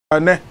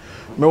ne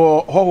me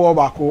ho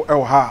baako e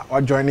wo ha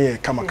wa join e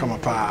kama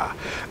pa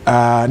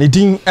ne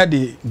din e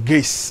de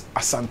Grace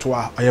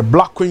Asantewaa a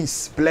Black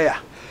Queens player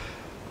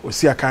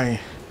osi akan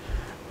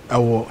e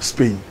wo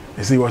Spain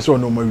e say was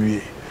no ma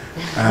wie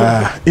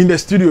in the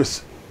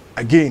studios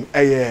again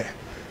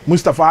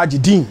Mustafa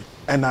Ajidin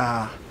and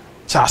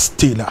Charles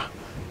Taylor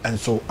and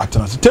so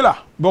Atana Taylor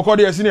boko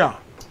de senior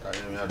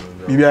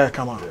bibia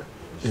kama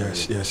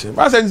yes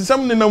I said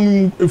something na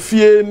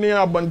fie ni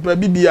abanpa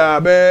bibia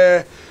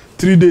be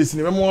 3 days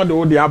ni memo de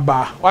wo de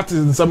aba what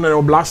is something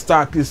of Black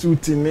Star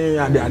shooting ni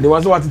ade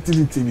was what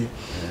TV me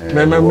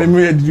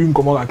do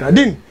nkomo kaka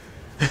din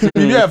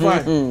bibia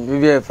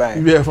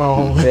fine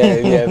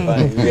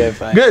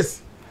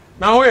Grace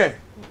now where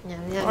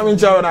I mean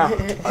chawna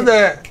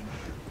the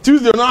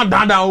Tuesday no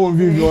down won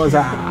video was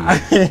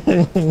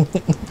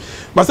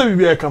but say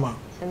bibia kama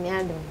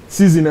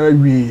season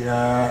we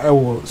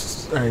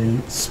was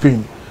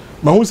Spain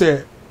but who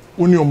say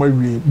oni o ma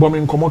we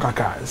bombing nkomo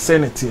kaka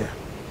senate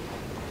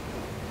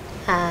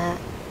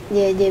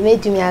they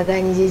made me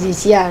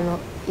organize no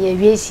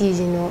ye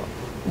season no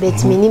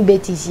bet me ni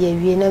betis ye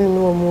we na me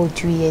no more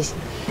 2 years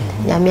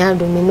na me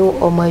ando me no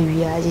o ma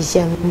we a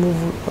je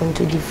move on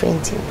to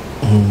different team.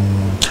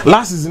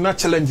 Last season na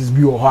challenges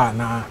be o ha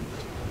na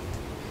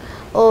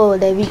oh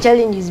the be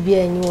challenges be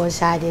any was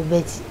hard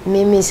but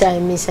me say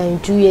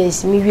 2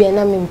 years me we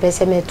na me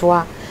pese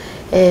metoa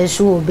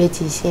so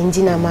betis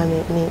engina ma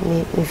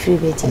me free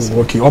betis.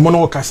 Okay omo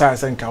no kasa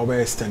senka o be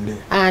extend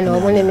and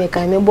omo ne me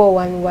kan me bo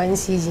one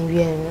season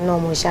we no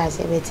mo sha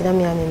say bet na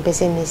me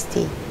pese next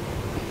day.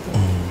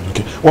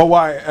 Okay well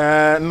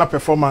why na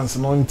performance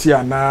no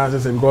ntia na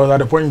say because at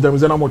the point in time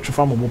say na mo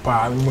twa mo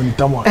pa mo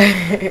nitamo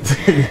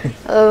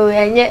oh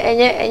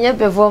enye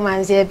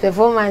performance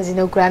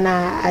no kura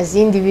na as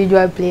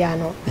individual player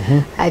no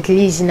at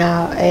least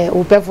na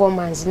o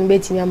performance no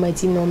betimi ama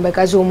team no be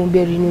ka so mo be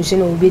renew so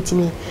no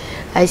betimi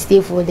I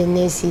stay for the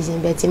next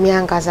season but me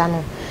ankasa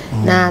no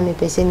na me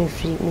pese me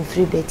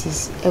free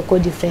betis e ko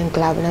different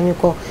club na me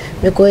ko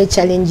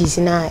challenges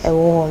na e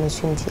wo no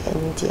so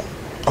ntia.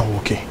 Oh,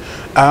 okay.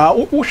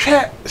 We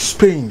share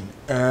Spain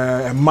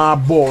my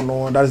ball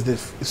no that's the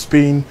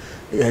Spain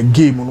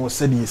game no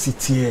said the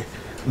city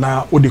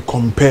now we they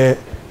compare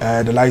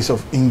the likes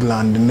of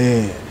England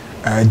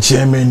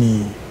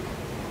Germany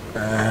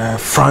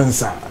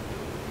France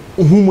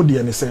who mo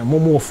dey say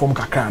mo form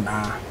kakra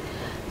na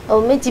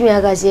oh meti me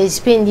aga say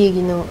Spain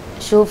league no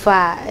so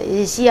far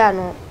this year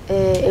no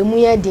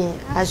emuya din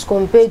as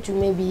compared to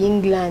maybe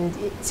England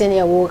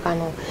senior work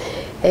no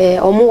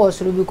omo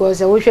was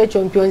because we share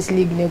Champions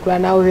League ne kura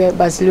na we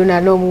Barcelona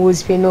no mo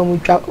Spain no mo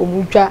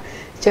twa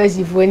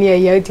Chelsea for near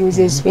year team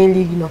say Spain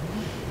league no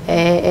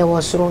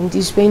was wrong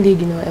this Spain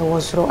league no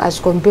was wrong as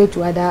compared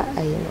to other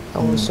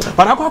was wrong.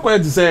 But I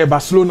to say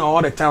Barcelona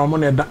all the time mo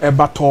na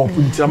top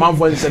until man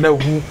for say that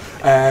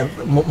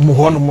mo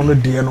hono mo no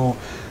de no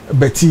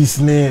Betis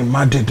ne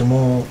Madrid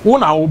mo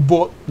won our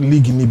bought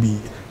league ni bi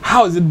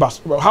how is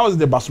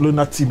the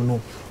Barcelona team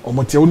no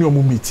omo te oni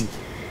omo meet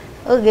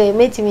okay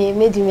made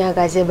me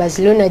aka say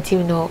Barcelona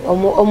team no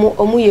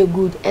omo ye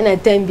good and a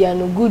time bia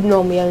no good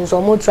no mo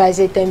so omo try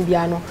say time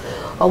bia no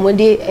omo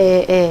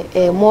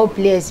dey more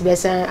players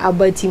besan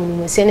about team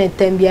no say na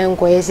time bia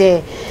nko ye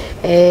say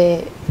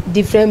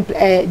different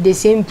the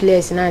same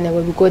players na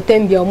never because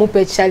time bia omo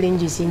pet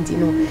challenges into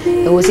no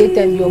e was say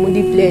time bia omo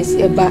dey players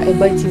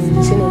about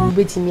team say no omo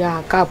betimi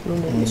a cap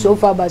no so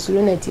far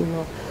Barcelona team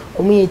no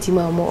omo ye team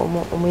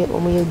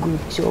omo ye good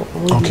so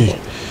okay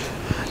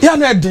yeah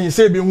na din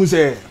say bi hu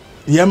say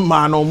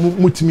man no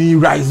mutimi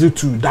rise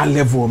to that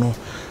level no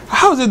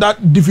how is it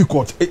that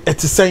difficult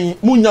it is saying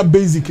munya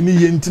basic ni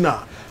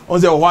yentina on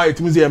say why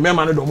it means man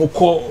no do mo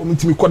call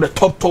mutimi call the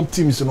top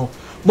teams no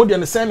mo dey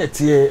understand it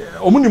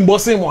omuni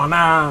mbosin mo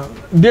na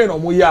dey no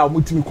mo ya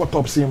mutimi call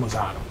top teams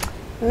ah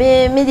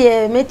me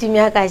dey metimi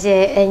aka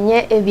say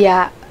enye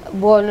ebia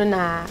ball no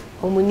na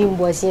omuni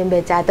mbosin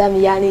bet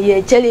atam ya ni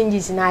ye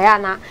challenges na ya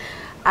na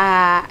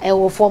e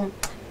wo form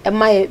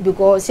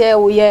because say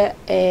we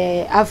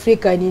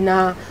Africa ni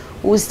na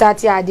we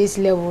start at this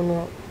level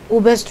no we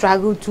be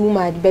struggle too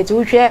much but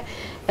we share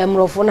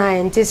emrofo na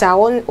entisa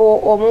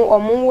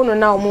omo no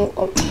na omo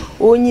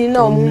onyi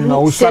na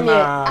omo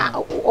senior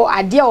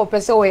ade o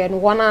pese we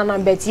no wana na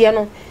betie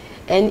no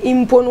and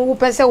impo no we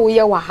pese we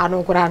ye wa ha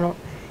no kura no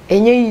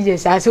enye yije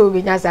sa se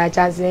obenya sa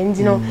chance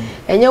ndi no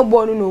enye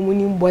ball no omo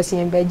ni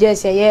mbosi be je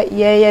se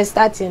ye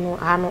starting no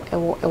ha no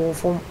ewo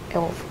form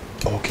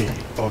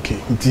okay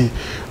nti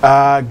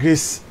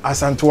Grace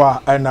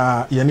Asantewaa and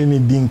yenini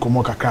din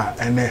komo kakra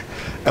ene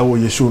ewo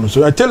yesho no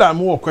so I tell am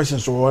more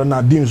questions so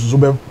na din so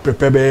be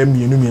prepare be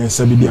mienu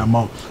miensa bi di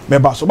amount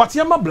meba so but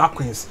yama Black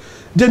Queens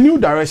the new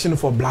direction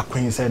for Black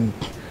Queens and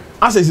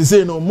as I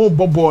say no more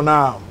bobo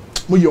na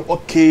mo you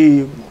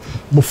okay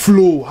mo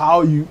flow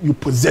how you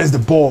possess the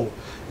ball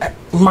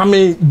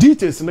mame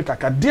details in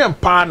kaka dem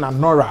pa na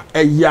Nora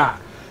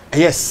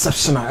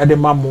exceptional e de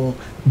mamo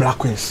Black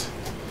Queens.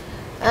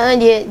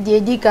 And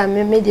the dika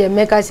me dey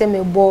make say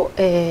me bo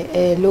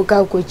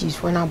local coaches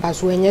for na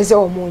baso enye say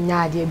omo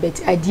nya ade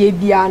but ade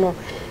bia no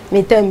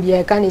me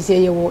tambia kan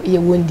say ye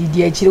wondi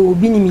di akire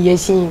obi ni me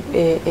yesin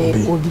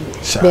obi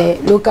the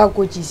local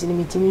coaches ni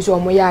metimi so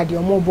omo ya de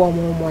omo bo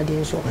omo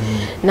modern so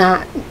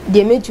na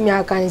de metumi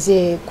akan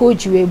say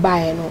coach we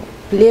buy no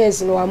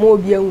players no am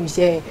obi ahu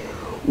say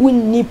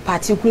wonni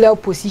particular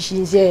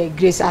position say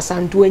Grace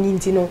Asantewaa ni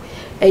ntino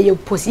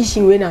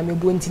position we na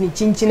mebo ntini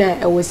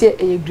chinchina we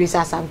say Grace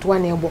Asantewaa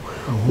na ebo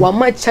wa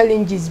ma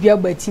challenges bi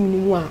aba team ni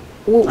mu a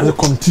as a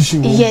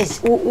competition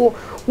yes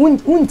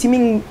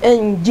wontimi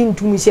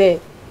enjintum say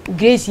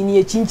Grace ni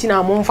e chinchina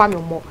amomfa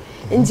memo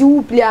nti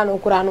wo player no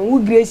kura no wo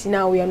Grace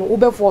na we no wo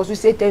be force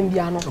say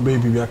bia no wo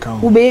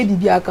be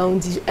bibi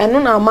account eno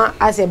na ma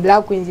as a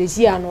Black Queens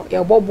esi ano e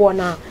bobo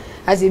na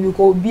as a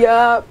because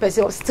bia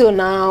person still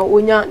na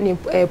onya ni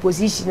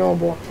position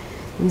obo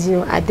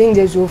nti I think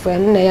there's so far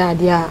no na ya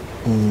dia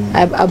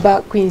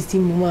about Queens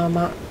team mu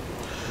ama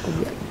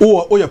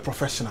o you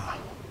professional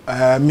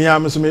me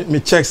am so me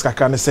checks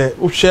kaka ne say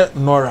wo hwe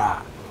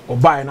Nora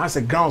obai na as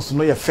a grounds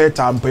no ye fair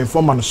time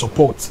performance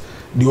support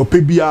the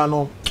opebia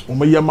no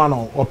omayema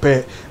no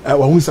ope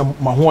wa hu se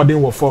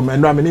mahoden wo form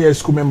and na me ne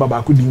school member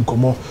ba ko di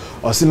nkomo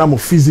o se na mo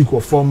physical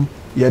form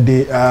ye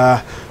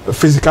the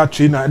physical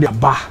trainer de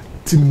ba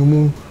team no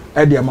mu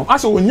e de am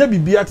aso onya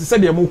bibia te se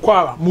de mo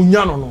kwa mo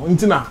nya no no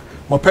ntina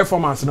mo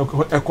performance no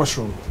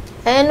ekosho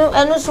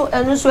eno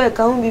so e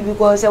ka hu bi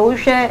because we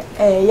hwe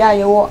ya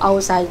ye wo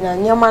outside na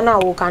nyama na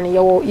wo kan ye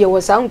wo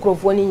sa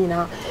nkrofo ni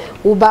nyina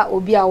uba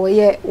obi a wo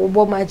ye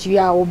wo match wi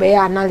a wo be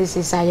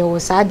analysis a ye wo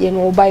sa de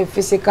no uba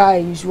physical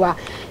issue a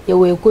ye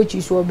wo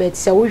coach so bet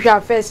se wo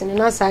hwe first ni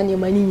na sa ne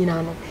mani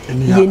nyina no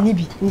ye ni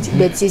bi nti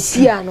bet se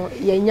sia no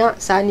ye nya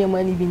sa ne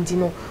mani bi nti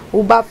no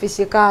uba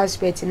physical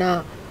aspect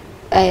na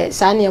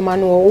sa ne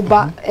mani wo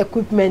uba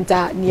equipment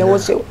a ne wo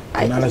se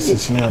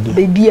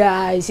baby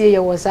a say ye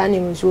wo sa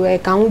ne so e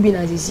kan hu bi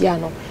na se sia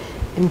no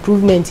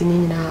improvement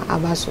in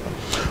abaso.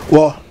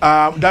 Well,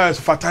 that is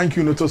for thank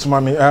you, Notos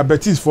Mami.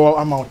 Betis for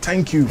amount.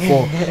 Thank you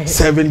for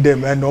serving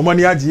them. And no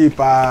money aji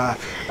pa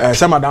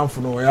some madam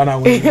for no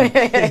yana.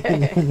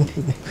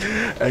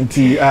 And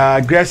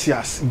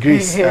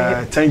Grace,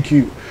 thank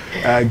you,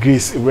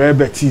 Grace. Where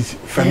Betis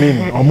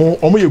feminine.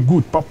 Omo you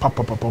good, papa,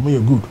 omo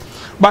you good.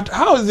 But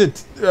how is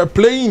it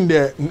playing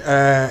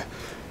the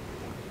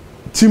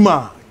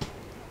Tima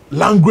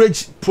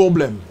language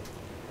problem?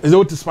 Is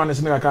it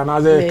Spanish? But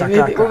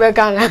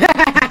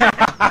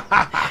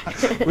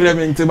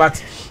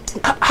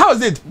how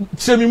is it?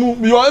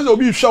 You always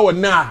be sure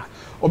now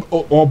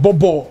or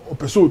bobo or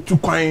person to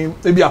coin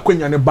maybe a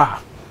queen and a bar.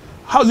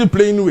 How's it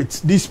playing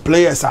with these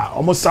players? Are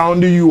almost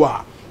sounding you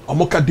are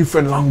almost a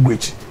different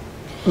language.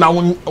 Now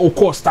when of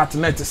course start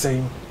net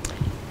saying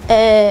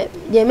they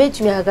made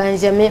me a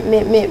kind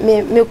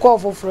of me call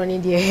for from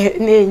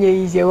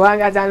India.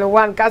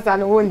 One cast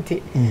and won't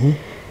it.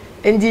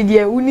 Indeed, ye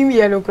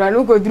unimi no kra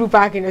no go through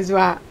parking as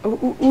well.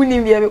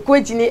 Unimi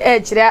coach ni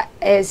chira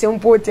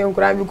simple thing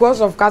kra because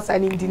of kasa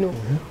ni ndino.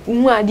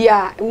 Ade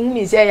a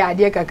umi say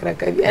ade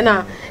kakraka bi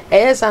na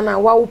yes na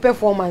wa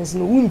performance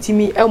no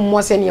untimi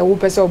emmo se ne wo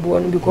pese obo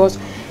no because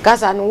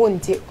kasa no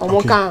wonte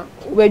omoka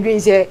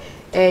wedwin say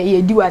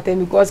ye di water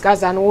because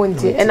kasa no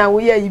wonte na wo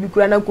ye yibi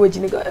kra na coach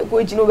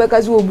no be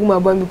kasa obu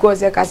mabon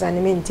because kasa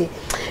ni menti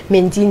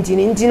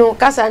ntino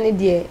kasa ni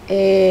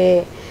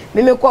de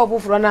me call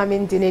for na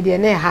maintain de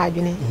na ha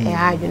adwene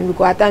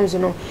because at times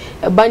no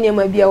banya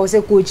ma bia wo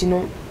se coach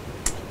no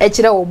e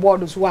kire wo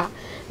board so a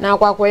na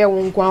akwakoye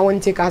wo nko won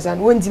take kasa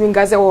no ntimi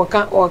nkase wo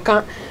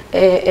kan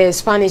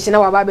Spanish na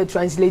wa ba be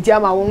translate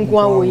ama wo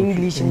nko wo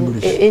English no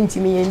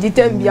ntimi ndi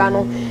tambia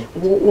no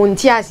wo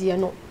ntiase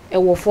no e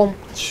wo form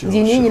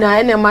di ni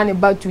nyina na ma ne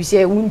back to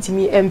say wo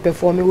ntimi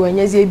perform wo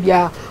nyaze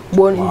bia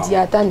born ndi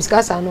at times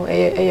kasa no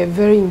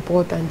very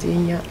important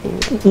in here.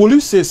 Will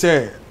you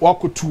say what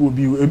could two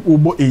be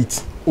obo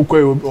 8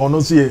 okay or no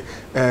say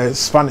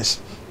Spanish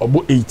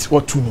obo 8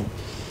 what two no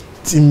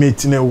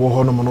teammate na wo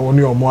ho no no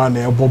ne omo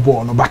na e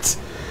bobo no but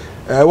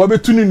what be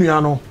two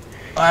nua no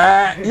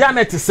ya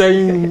net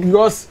saying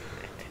because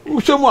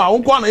ushemu a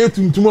wonko na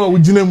yetuntum a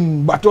wugina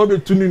but what be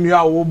two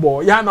nua wo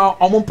bo ya na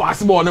omo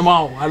possible ne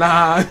ma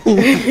ana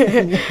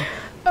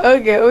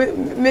okay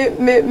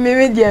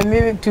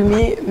me to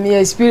me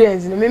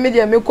experience no me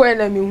dia me ko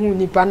na me hu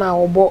nipa na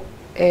obo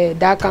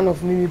that kind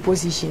of me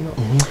position no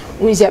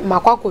we say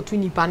makwako to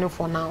nipa no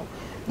for now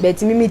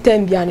but me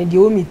time bia no de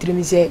o mi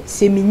trim say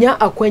se minya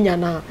akwanya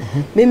na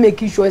me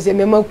make sure say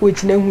me ma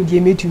coach na hu de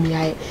metumi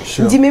aye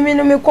ndi me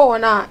no me ko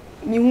na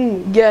me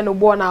hu ge no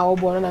bo na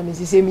obo na me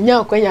say minya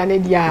akwanya na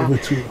dia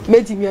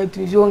metimi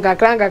atu so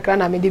nkakra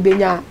na me de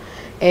benya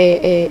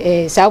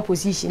sa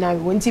position na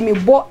we nti me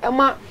bo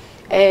ema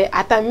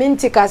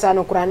atamenti kasa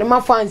no kura ne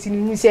ma fans ni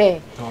hu say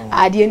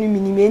ade anu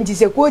minime nti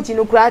say coach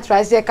no kura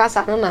try say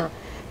kasa no na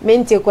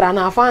mente kura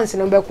na fans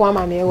no be ko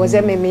ama me wo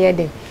ze me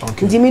yede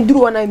nti mi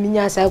duru na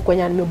minya sa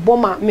kwanya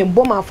me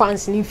boma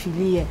fans ni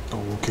fili ye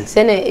okay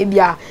se na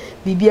ebia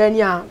bibia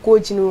ni a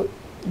coach no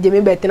de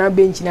me betena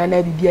bench na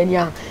bibia ni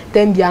a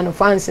tambia no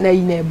fans na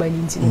yi na eba ni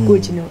nti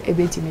coach no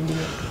ebeti me ndi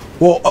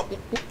well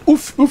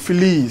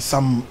ufili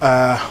some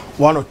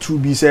one or two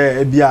be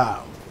say ebia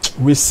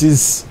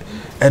races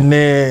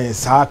ene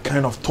sa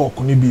kind of talk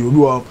ni bi obi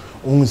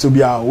o so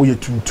bia wo ye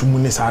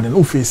tuntum ne sa de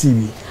no face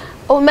bi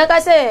o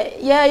meka say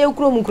ye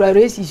kuro mu kura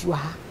races wa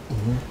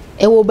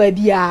e wo ba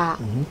bia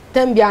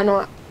tambia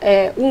no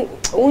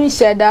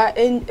unsheda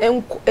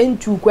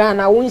entu kwa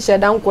na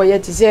unsheda nkoye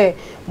ti say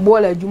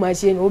ball adwuma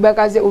sie no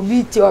obeka say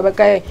obi ti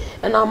obeka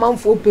na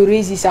amanfo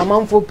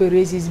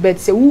operazes but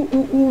say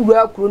u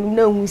ra kuro no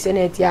na hu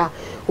senate a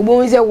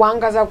obo say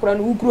wangaza kuro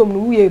no ukuro no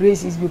we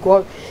races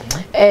because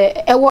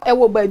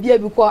ewo ba bia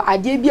because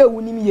ade bia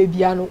wunim ye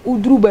bia no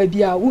uduru ba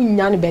bia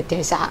unnya no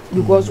betesa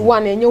because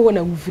one enye ho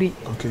na ufiri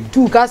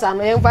two kasa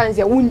no yemfa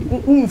say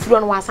unfiri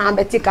no wasan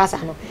beti kasa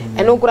no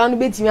eno kuro no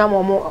betimi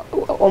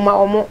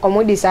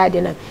omo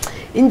decide na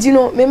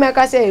intino me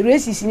meka say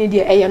races ni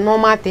dey a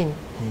normal thing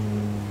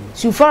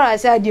so far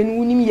as I dey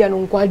wunim ye no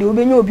nkwa de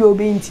obenya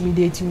obi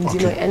intimidate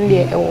intino en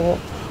dey ewo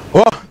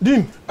oh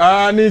din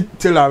ni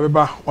tell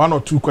beba one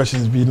or two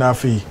questions be na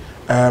fe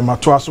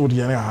matoa so de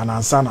yana na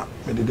ansana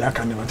me de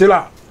aka ne tell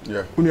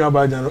yeah unu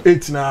abaja no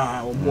 8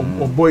 na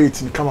boy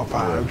 8 come up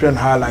and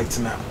highlight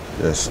na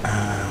yes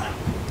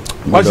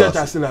what's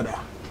your still that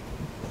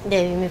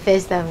dey me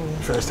first time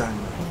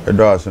e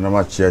do aso na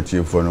ma chia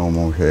for no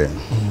mo hwe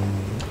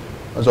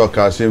aso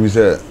ka se bi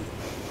se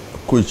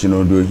coach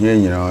no do hia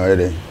nyina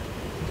ere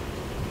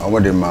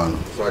awode man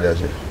so dey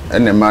say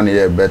any man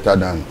here better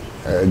than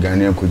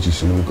Ghanaian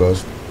coaches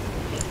because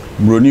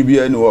broni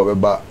bia ni wo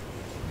beba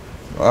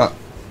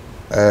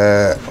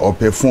o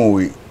perform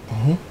we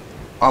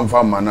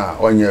amfa mana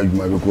onye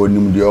adwuma because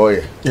nim de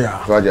oye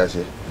so dey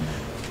say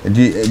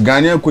di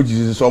Ghanaian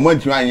coaches so mo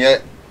ntimi anye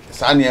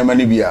sa ne ema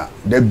ni bia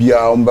da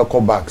bia o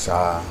mbeko back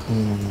sa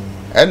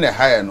ene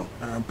high no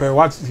per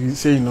what you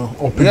say no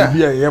or per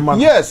bia ye man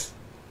yes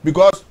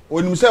because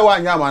onim say wa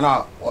anya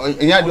mana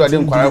enya do ade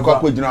nkwara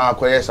kwa gina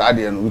akoye sa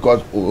ade no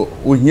because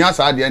ohia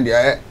sa ade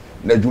nde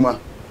na djuma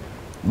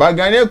ba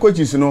Ghanaian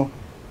coaches no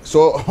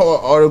so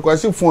or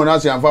request phone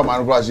as yan fa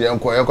man class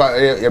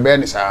ye be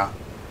ni sa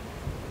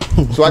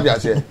so ade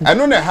ase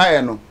eno na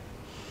high no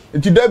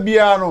nti da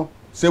bia no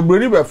se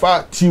broni be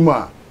fa team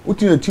a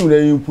utina team na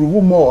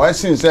improve more I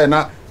think say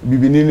na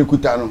bibini ni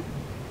kuta no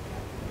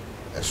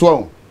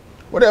so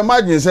what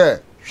imagine say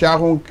hwa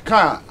ho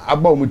kan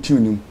aba mu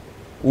team nim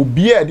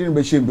obi e dey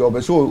be shame be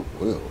obe so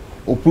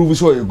o prove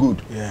so you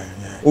good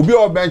obi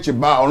o bench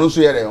ba ono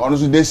so here ono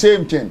so the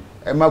same thing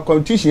e ma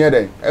competition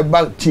here e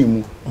ba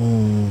team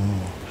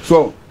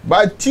so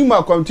ba team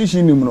a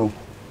competition nim no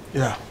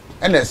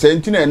and the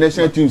sentinel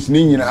national teams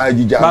ni nyina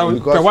agija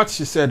because what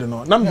she said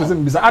no na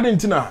because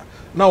Argentina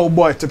now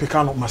boy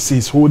typical of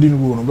Massis holding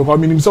rule no because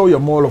meaning so you're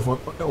more of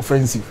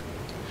offensive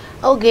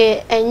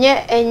okay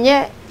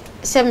enye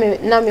se me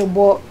na me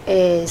bo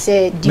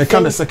say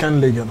defend the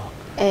second leg no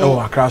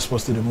Accra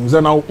Sports Stadium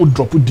then now would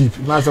drop deep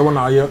now say when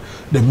I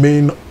the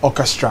main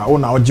orchestra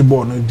when I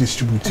ball no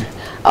distribute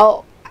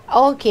oh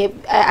okay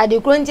I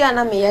the Corinthians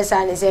na me yes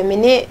and say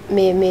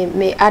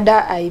me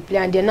other I play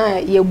and na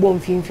ye bom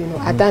finfin no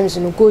at times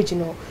no coach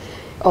no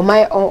o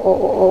my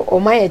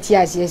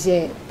etias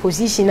yes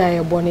position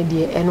I born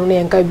there eno na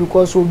enka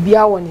because obi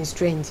a one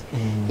strength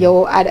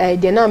yo I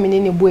the na me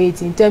ne boy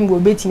 18 time go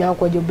betimi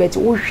akwajo bet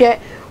wo hwe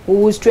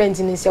wo strength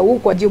ni say wo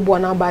kwaje bo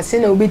na ba se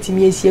na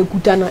obetimi esi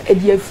akuta na e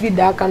dia free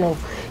that kind of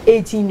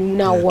 18 ni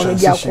na wo no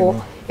dia ko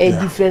e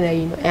different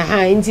ayi no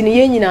nti ne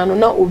yenyina no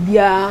na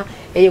obia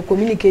e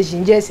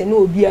communication je se na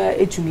obia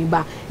etumi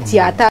ba ti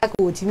attack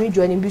o ti mi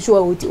join bi so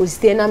o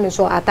stay na me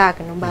so attack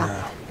no ba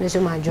me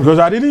so ma join because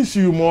I didn't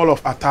see you more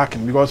of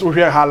attacking because we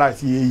hear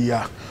highlights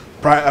here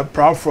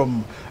proud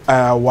from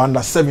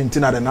under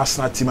 17 at the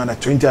national team and the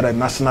 20 at the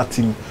national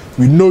team.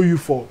 We know you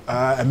for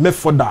a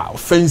midfielder,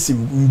 offensive,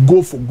 you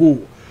go for goal.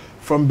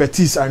 From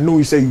Betis, I know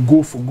you say you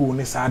go for goal.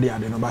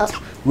 But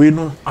we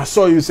know I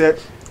saw you say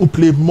you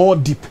play more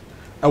deep.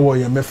 I was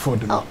your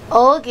midfielder.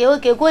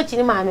 Okay, coach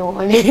ni mami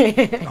woni.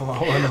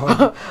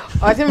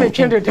 I think me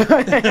train to.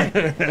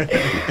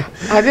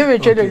 I think me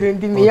train to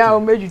do me ya o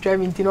meju try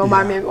me ntino o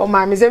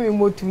mami say me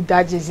mo two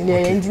touches ni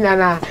entina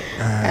na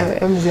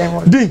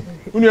Din,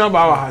 unu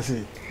aba wa ha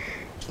say.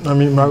 I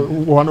mean,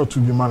 one or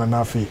two be man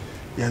na afi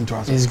yento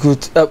aso. It's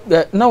good.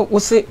 Now we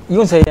say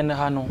you say yen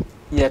ha no.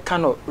 Yeah,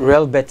 kind of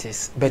Real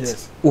Betis, but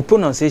yes.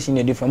 Pronunciation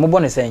is different.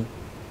 What is saying?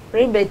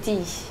 Real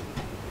Betis.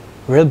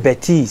 Real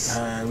Betis.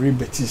 Real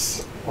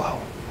Betis. Wow.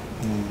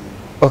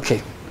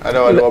 Okay. I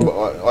don't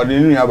know. I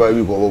didn't have a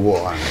week over.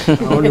 I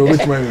don't know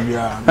which one we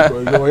are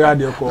because you are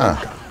there.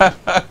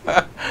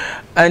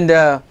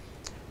 And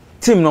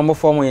team number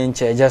 4 in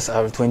charge just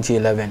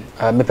 2011.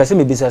 Me person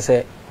me bisa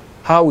say,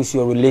 how is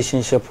your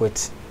relationship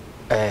with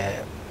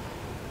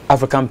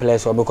African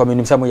players or because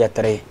me some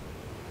 3.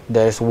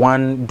 There's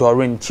one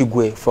Doreen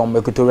Chigwe from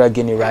Equatorial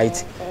Guinea,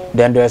 right?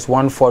 Then there's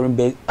one foreign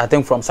base, I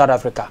think from South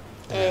Africa.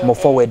 More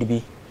forward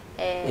be.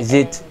 Is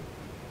it?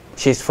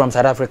 She's from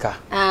South Africa.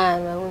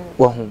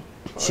 Well,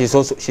 she's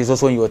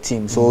also in your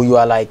team. So you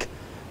are like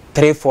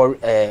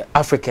 3-4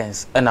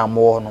 Africans and I'm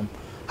more on them.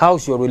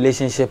 How's your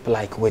relationship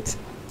like with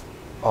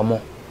Omo?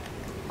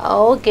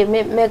 Okay,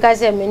 me can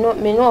say me no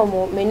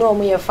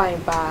more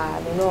fine pa,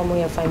 me no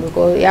more fine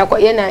because ya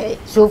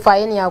so far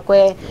any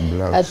akwe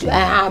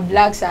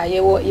blacks are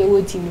ye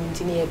team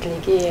in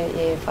click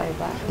ye fine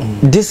pa.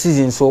 This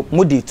season so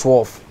Moody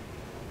 12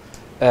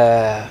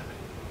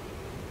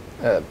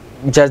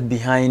 just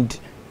behind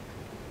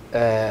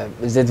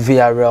is it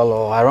Villarreal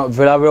or around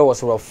Villarreal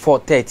was around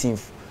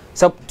 13th.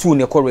 Sub 2 in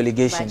the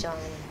relegation.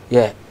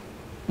 Yeah.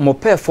 More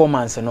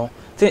performance, you know.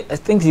 I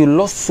think you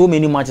lost so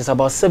many matches,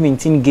 about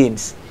 17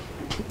 games.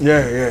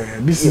 Yeah.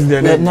 This is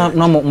the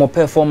no more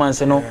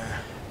performance, you know.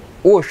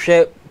 Oh,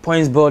 share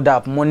points build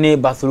up, money,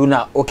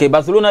 Barcelona. Okay,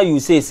 Barcelona, you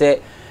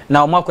say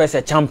now Marco is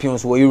a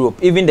champions for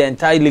Europe. Even the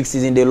entire league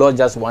season, they lost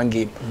just one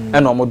game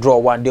and no more draw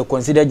one. They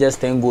consider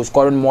just 10 goals,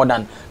 scoring more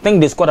than, I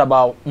think they scored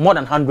about more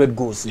than 100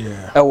 goals.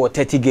 Yeah. Or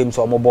 30 games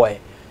or more boy.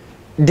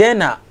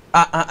 Then,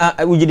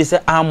 we just say,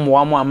 I'm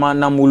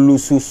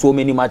lose so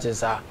many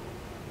matches.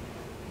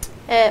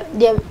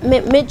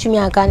 Me to me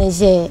I can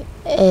say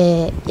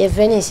your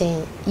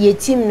finishing your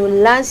team no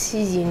last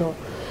season no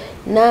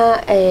na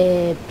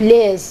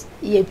players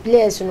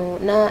no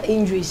na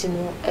injuries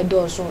no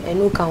edoso e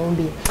no can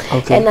be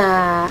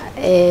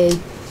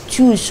and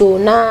two so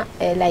na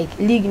like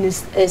league no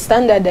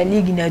standard the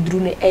league na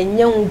dru no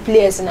enye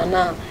players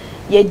na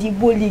ye di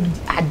bo league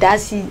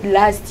adasi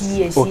last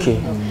year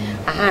season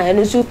and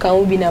also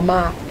can be na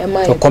ma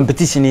so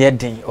competition here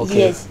then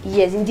okay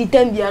yes in the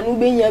time bia no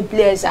be nya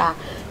players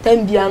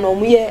Tambia no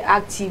we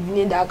active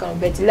in that kind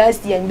but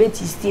last year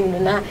Betty's team no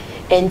na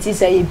and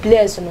say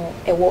players no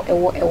e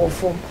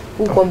form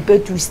who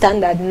compared to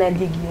standard na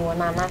league no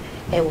na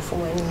e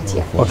form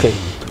any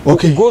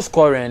okay goal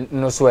scoring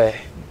no swear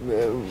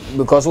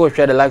because we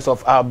share the likes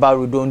of Alba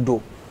Redondo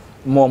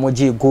more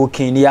moji goal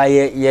king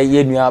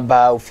ye nua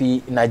ba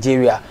ofi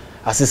Nigeria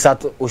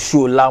Asisat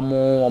Osho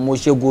Lamo omo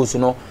goals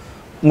no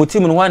mo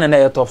team no one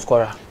na top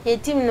scorer your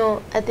team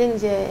no I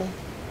think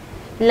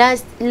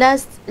last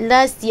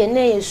year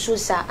na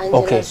Sosa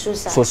Angela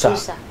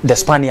Sosa the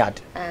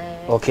Spaniard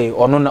okay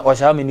or no or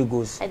how many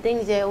goals I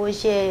think there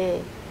was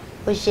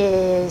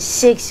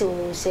 6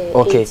 or say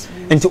okay 8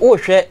 into o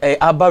share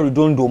Alba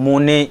Redondo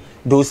money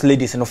those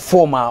ladies in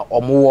former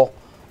or more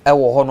e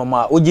wo ho no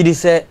ma o gidi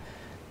say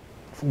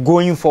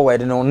going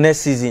forward no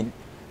next season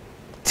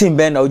team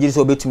ben na o gidi say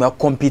obetumi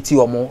compete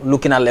or more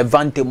looking at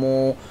Levante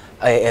more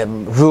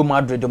Real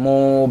Madrid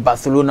more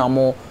Barcelona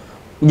more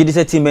you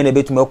say team men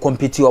be to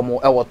compete or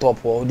more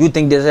top or do you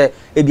think there's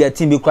a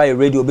team be quite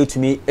ready or be to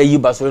me a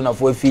Barcelona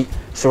for fee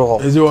so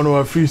is it one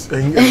of fees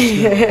never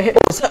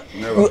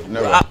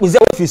was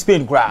that for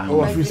Spain gra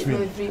free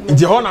Spain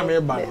the honor me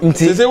ba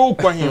say who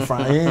kwa here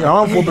fan I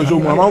want for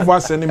person I want for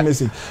sending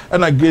message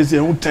and I grace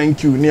you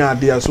thank you near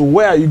there so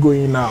where are you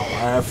going now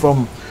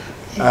from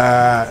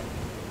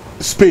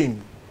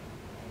Spain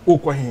who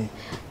kwa here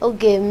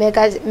okay me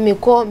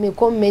call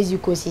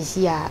Mexico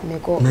sisia me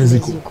call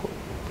Mexico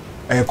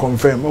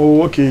confirm.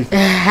 Oh, okay.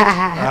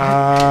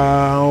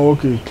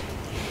 Okay.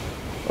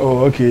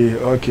 Oh,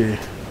 okay.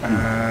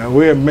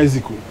 We're in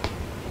Mexico.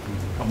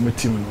 I'm with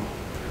team.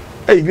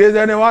 Hey, Grace,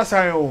 I never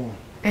signed.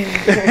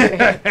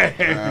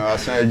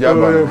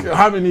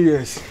 How many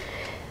years?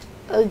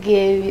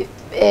 Okay.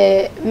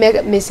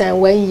 Me sign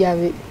 1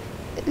 year.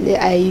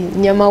 I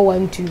never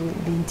want to be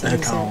in team. Me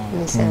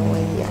sign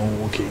 1 year.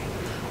 Okay.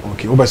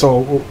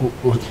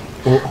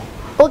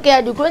 Okay,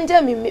 I do not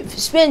tell me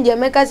Spain the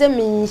America say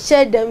me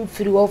share them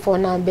free for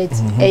now but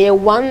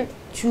 1-2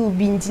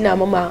 bintina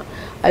mama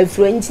I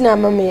friendina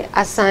mama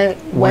assign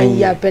 1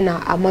 year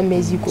pena ama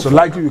Mexico. So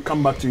likely you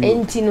come back to you.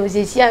 Entino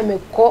say see me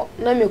call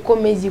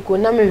Mexico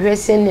na me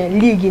hwesen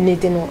league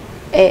net no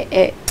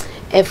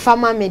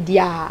farmer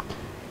media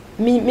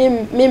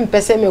me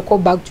pese me call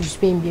back to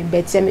Spain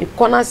but say me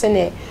corner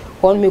say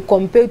on me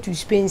compare to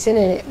Spain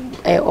say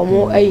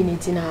omo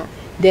ayinitina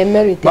the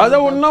merit. But I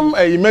will not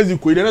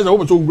Mexico. Then I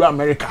will go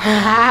America.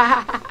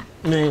 I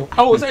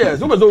will say yes.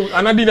 So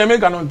and I did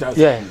American on that.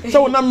 Yeah.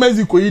 So not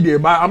Mexico either,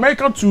 but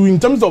America too. In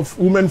terms of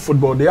women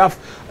football, they have.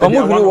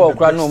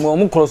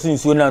 I'm crossing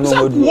soon. No,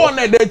 one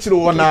a day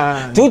children.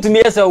 To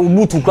me, yes, I will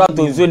move to crowd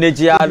to soon.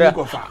 It's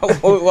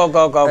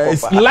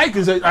like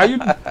you say, are you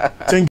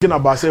thinking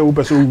about say who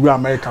person go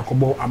America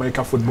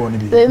football?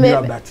 You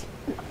have that.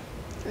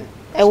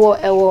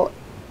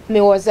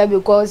 Me was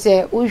because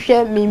we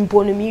share me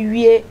impono me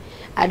wie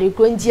at the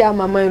 20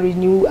 mama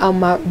renew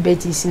ama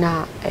Betis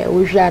na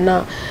we share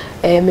na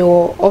me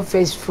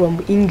office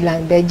from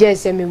England but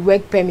just me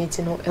work permit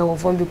no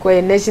from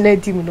because national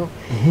team no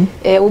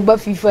over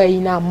FIFA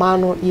in a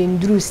man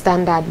in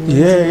standard.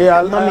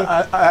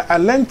 I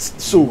learned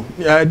so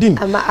I didn't.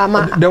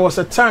 There was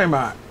a time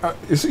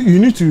you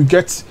need to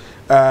get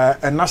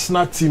a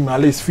national team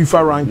at least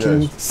FIFA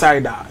ranking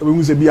side when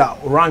we say be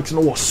ranked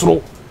no was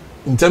slow.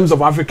 In terms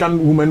of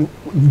African women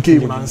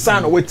game and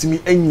son what me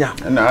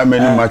enya and how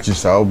many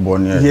matches are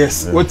born here?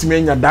 Yes, what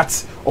me enya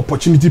that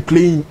opportunity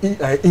playing in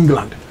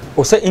England.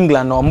 O say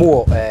England no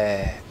more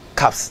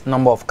caps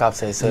number of caps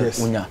say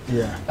unya.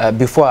 Yeah.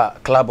 Before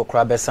club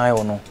crab sign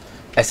no.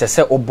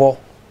 Say obo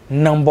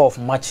number of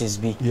matches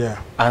be. Yeah.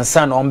 And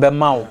son on be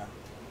maw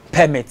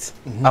permit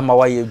ama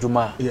wa ye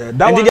djuma and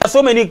there are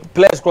so many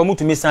players come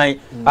to me sign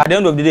at the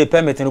end of the day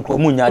permit no ko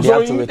mu nya they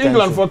have to return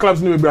England for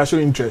clubs no be show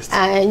interest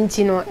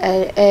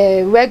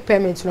work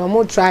permit no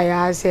mo try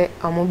as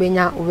amo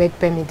benya work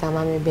permit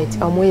ama me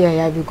bet amo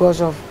ya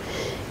because of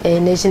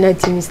national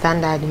team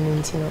standard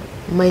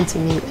mind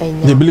me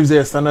they believe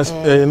they standard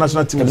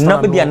national team standard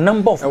not be a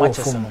number of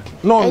matches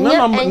no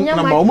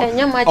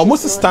number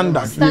almost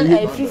standard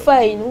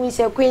FIFA no is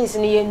a queens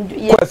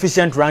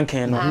coefficient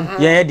ranking no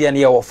yeah dey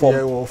na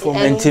form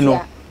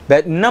entino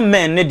but na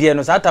men ne dey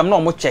no so atam na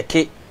mo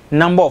check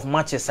number of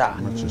matches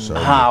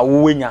ha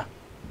wo nya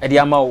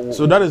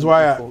so that is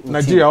why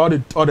Nigeria all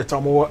the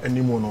time over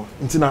anymore no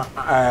ntina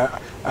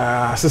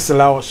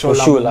Sisela or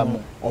Shola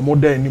or more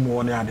than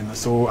anymore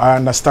so I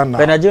understand now.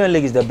 The Nigerian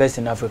league is the best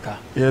in Africa.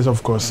 Yes,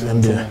 of course.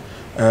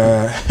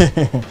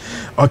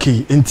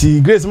 Okay,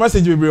 into Grace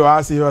message we will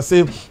ask you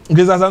say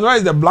Grace Asantewaa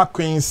is the Black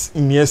Queens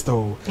in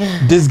Yesto.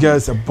 This girl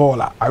is a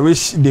baller. I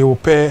wish they will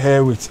pair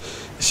her with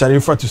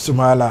Sharifa to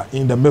Sumala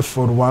in the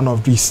midfield, one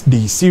of the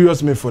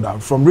serious midfielder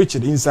from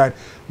Richard inside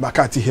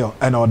Makati Hill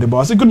and all the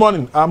boss. Good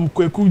morning. I'm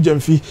Kweku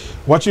Jemfi,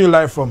 watching you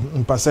live from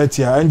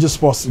Pasetia. Angel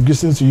Sports,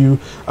 listening to you,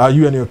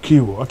 you and your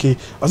crew. Okay.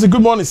 I say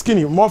good morning,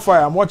 Skinny. More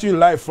fire. I'm watching you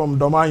live from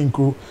Doma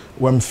Inku,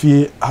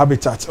 Wemfie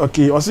Habitat.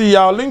 Okay. I see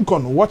Yao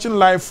Lincoln, watching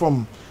live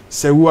from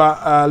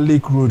Sewa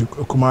Lake Road,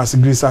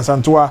 Kumasi, Grace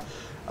Asantewaa.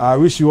 I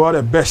wish you all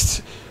the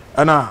best.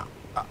 And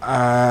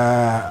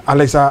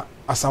Alexa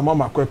Asamoah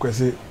Makwekwe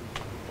say,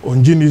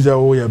 Onjiniza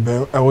oya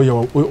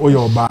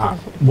ba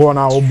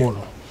bona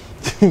obono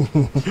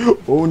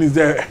on is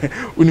there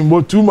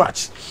unimbo too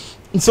much.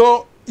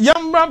 So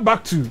yamba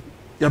back to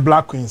your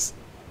Black Queens.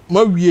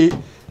 Ma wie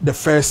the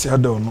first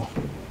hurdle no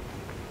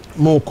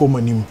mo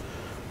komanim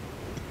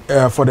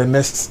for the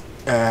next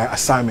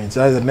assignment,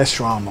 that is the next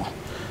round no.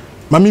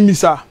 Mami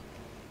misa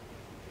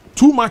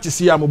 2 matches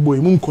here am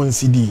boy mun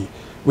concede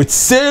with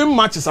same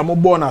matches am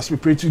born as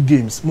preparatory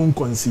games mun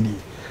concede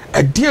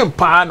a dear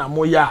pa na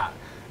mo ya.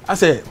 I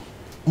say,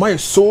 my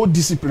so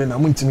disciplined,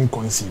 I'm going to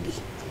concede.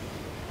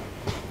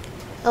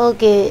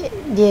 Okay,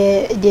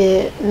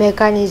 the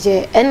mechanic,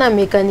 and a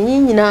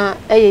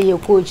mechanic, your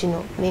coach,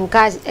 no,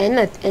 Mencas,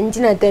 and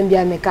Entina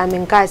Tembia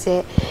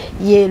Mencase,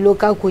 ye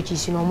local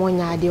coaches, no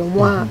more, the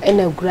one, and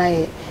a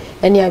gray,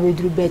 and I will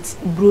do bets.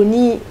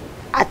 Bruni,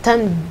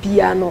 Atan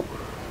Biano,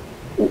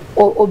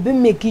 or be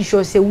making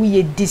sure, say,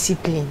 we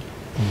discipline.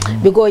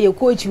 Because your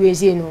coach will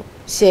say, no,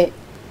 say,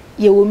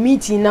 you will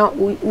meet now,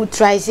 we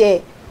try,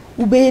 say,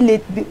 ube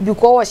late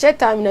because share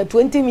time na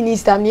 20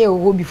 minutes time here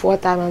go before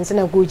time and say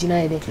na go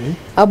jina ide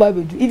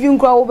ababedu even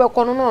kwa ube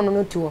kono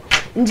no to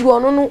nti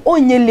wono no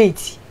onye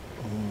late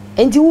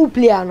enti wo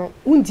player no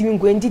untimi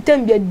nko enti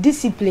tambia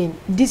discipline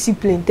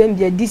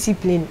tambia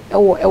discipline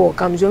ewo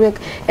kam so make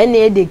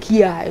ene de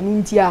kia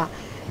nti a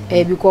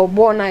because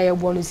born na ye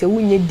born say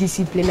unye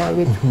discipline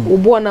away wo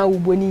born na wo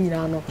boni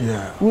nyina no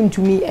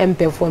untumi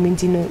perform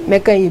nti no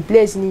make ye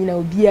place ni nyina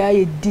obi a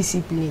ye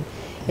discipline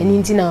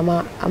enti na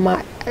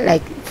ama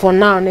like for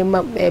now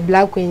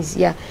Black Queens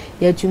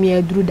to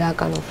me through that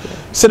kind of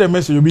say the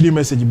message will be the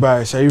message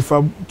by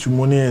Sharifa to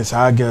money as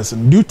our girls.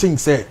 Do you think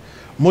say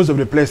most of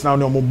the players now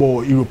no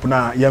more Europe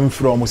now young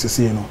from almost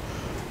say no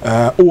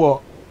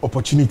or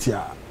opportunity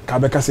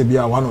kabeka say be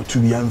one or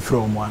two young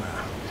from one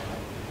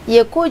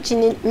ye coach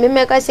ni me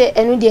make say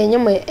enu de enye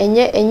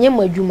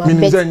madwuma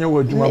bet enye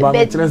wadwuma ba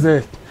me tell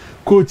say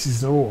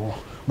coaches no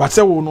but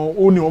say wo no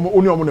oni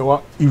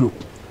no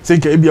Europe say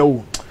ke bia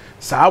wo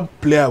sa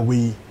player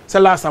we say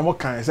last time what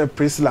can say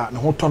Priscilla na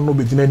ho ton no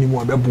be gina ni mu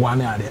abeboa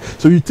na ade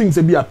so you think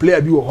say be a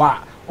player bi wo ho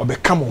a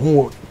obeka mo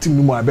ho team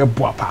ni mu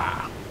abeboa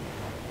pa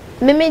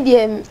me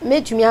de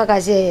metumi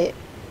aka say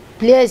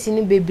players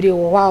ni bebre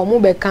wo ho a omo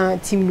beka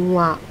team ni mu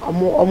a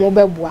omo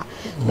beboa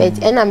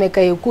but ena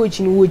meka ye coach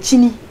ni wo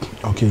chini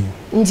okay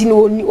ndi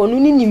onu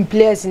ni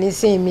players ni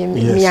say me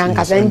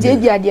anka say ndi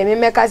dia de me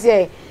meka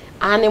say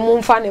ane mo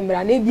mfa ne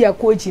mra na bia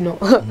coach no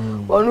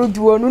onu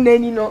du onu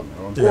nani no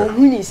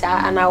ohuni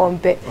sa ana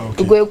wompe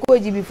go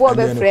coach before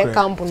be free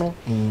camp no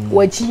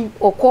wachi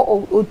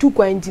okọ otu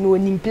kwanti no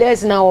ni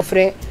players na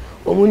ofre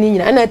omuni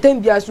nyina na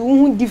tambia so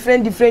hu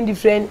different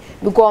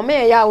because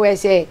me ya we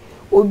say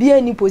obi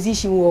any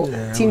position wo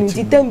team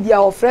ti tambia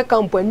ofre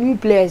camp new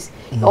players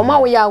o ma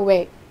we ya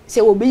we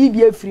say obi bi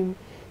afrim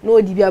no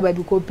odi bi aba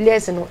because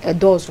players no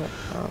edoso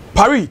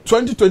Paris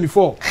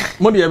 2024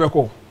 mo de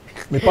yebeko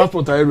my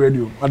passport are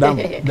ready madam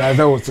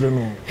driver was no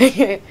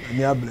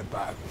ni able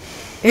pa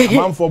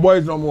man for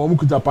boys no mo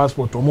kuta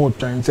passport mo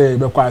twan say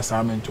be kwa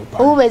assignment to pa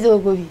o be zo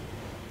go bi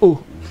oh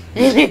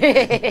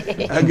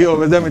age o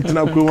be dem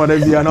tina kru mo da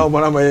bia na o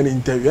bona ma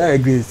interview I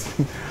agree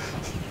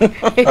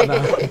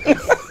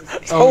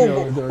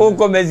o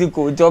go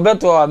Mexico to be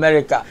to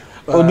America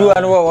o do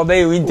an wo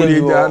be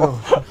interview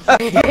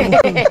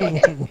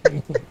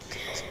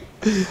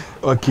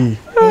okay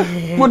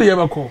mo de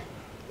yebeko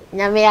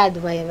nyame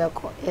aduma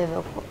yebeko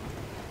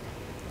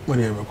mo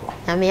de yebeko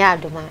nyame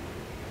aduma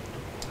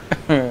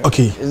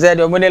Okay. Is that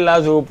the money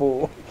last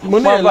hope?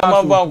 Money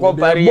go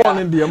Paris.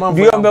 Do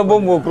you remember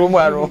more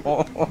Kromaro?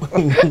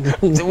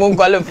 They won't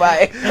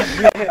qualify.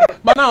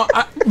 But now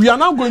we are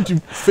now going to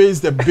face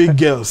the big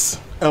girls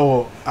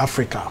of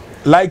Africa.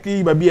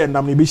 Likely maybe and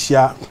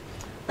Namibia,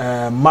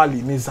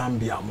 Mali, ni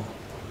Zambia.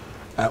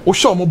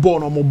 Osho mo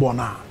born or mo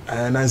bona.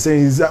 And I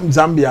say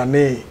Zambia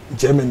ne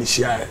Germany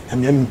share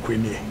and yen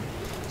Queen.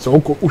 So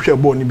Usha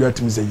born ni be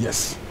to say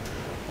yes.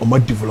 Or more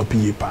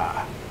developing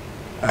pa.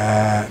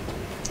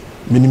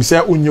 Meaning say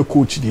unyo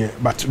coach there,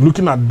 but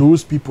looking at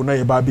those people now,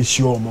 you be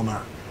sure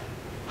mona.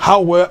 How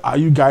well are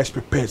you guys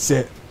prepared?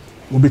 Say,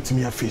 we be to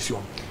me a face you.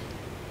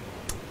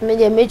 Me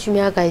je me tumi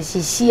aka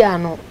sisi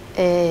ano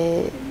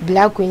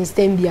Black Queens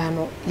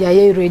tembiano ya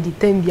ye ready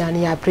tembiano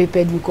ya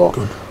prepared because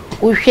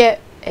we share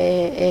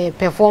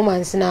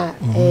performance na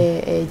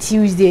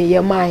Tuesday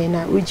ya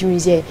na which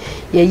means ya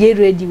ye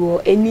ready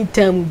wo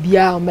anytime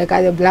bia make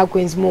the Black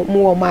Queens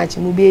mo match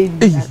mo be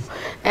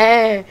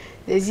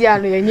Sesi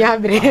ano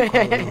yenyabre.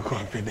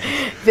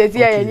 Sesi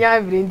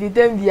yenyabre ndi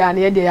tembiano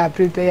ye dey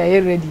prepare ya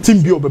ready.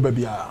 Team bio bebe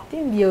bia.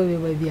 Team bio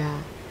bebe bia.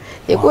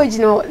 E coach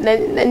no na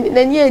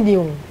nyedi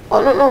o.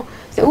 Oh no.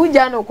 Se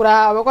uja no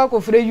kura abakwa ko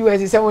free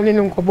US se woni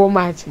nkobo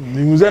match.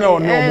 Ni muze na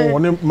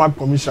ono mark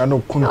commission no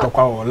kunta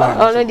kwa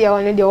online. Ono dia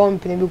one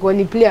play because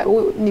ni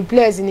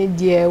players ni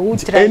dia who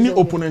try any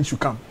opponent you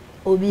come.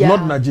 Obia.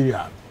 Not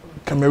Nigeria.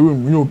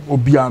 Cameroon, you know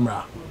Obia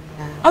amra.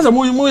 As a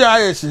mu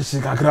ya shi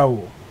kakra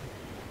o.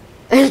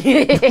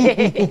 Okay,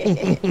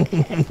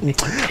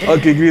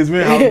 Grace,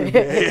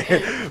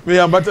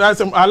 but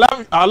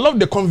I love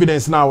the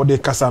confidence now with the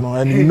Casano,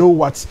 and you know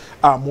what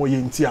more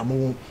yenti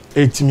amu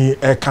etimi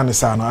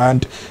kanisano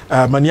and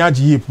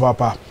maniaji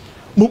papa.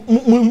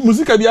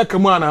 Musica bia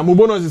kamana, mu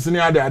bonus is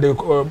near the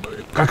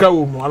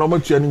kakao mu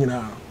alomotu ani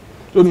nyina.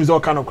 So ni zo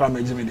kind of crime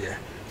ejimi there.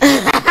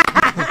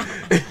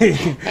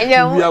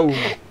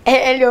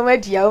 Hello,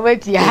 Matia.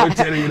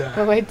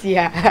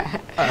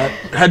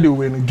 Had you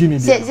win Guinea?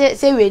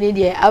 Say we need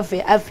the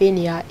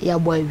Afenia, ya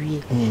boy,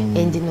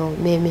 and you know,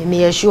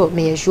 may assure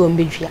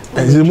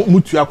Midfielder.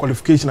 Mutua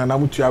qualification and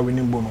Mutua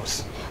winning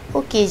bonus.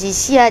 Okay,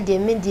 this year the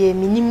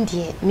minimum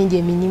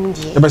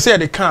dear. But say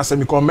the cancer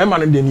because my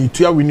man they need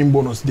to winning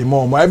bonus the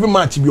mom. Every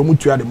match be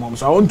Mutua the mom.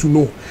 So I want to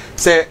know,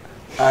 say,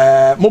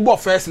 mobile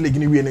first league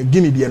ni win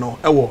Guinea, no,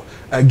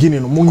 Guinea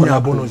no Munya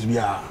bonus be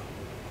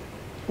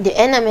the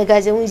enemy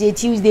guys we say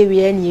Tuesday we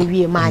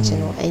any match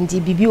no and the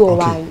bibi or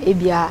one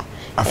ebia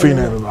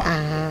afina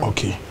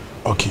okay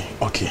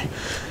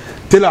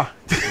tela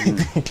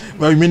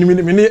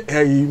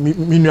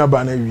mini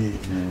aba na wi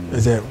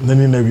say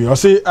nani na wi o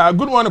say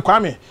good morning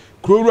Kwame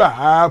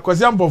Krowura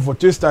Kwazi am for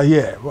Twister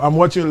here. I'm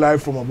watching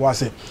live from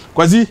Obuase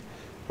Kwazi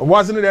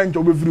Obuase no dey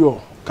ncho be free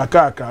o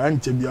kakaka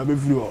nche bia be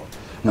free o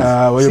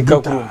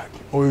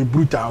we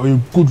brutal we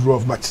good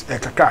rough but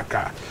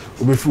kakaka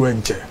we be free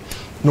nche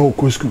no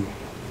go school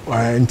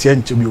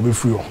nche bi obe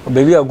free o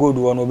baby a good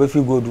one obe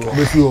free good one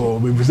obe free o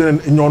baby say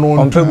nyono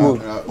on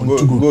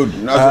good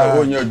na so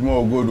wonya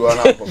adwuma good one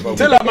papa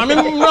tell am me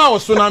now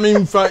so na me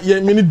mfa ye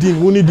me ni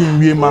din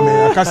wie ma me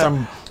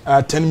akasam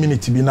 10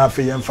 minutes bi na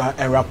fe ye mfa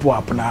wrap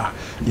up na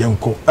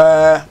yenko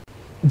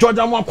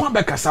George Amwakwa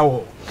be kasa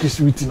wo Chris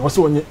Witty no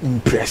so onye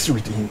impress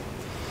with him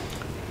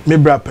me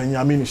bra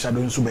panya me ni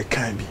shadow nso be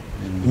kan bi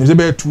me say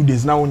be 2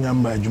 days na wonya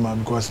mba adwuma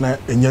because na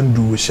enya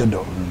ndu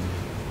shadow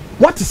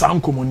what is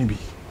am common bi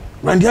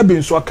Randy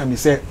Abin so can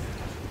say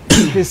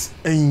Chris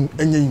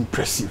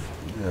impressive.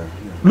 Yeah.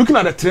 Looking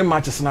at the 3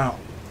 matches now,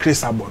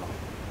 Chris Abono.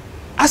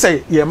 I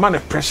say yeah man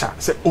of pressure,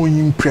 say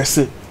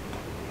impressive.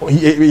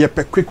 You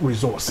quick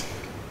resource.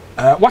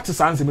 What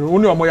is answer me?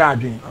 Only omoya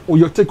adwin. Oh,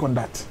 your take on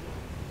that?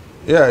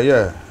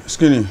 Yeah.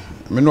 Skinny.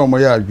 Me no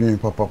omoya adwin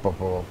papa.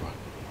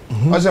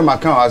 I say my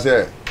can I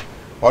say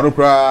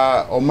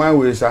onukra on my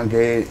way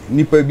sanke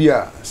nipa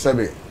bia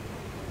sebe.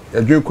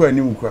 Ya dwe kwa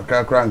ni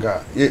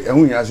kranka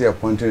ehun ya say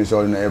appointing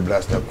so na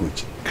blaster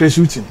coach Chris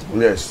Witty.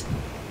 Yes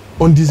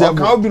On deserve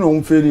how be no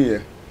mferi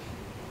here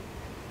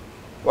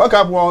what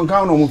up one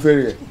count no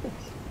mferi here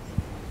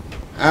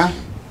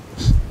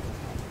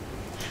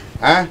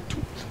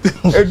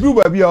edu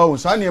ba bia o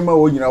sa na ma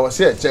wo nyina wo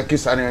say check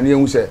sa na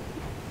ehun say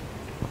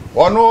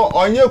ono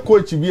onye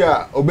coach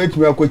bia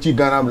obetumi akochi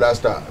Ghana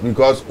Blaster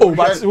because no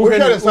but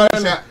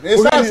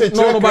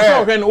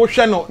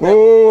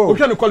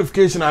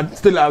qualification and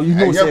still you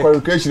know say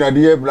qualification at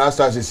the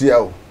Blasters is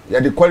here ya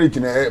the quality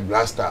na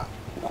Blaster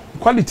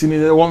quality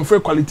ni one free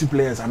quality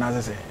players and as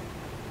I say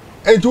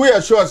and we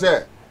are sure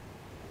say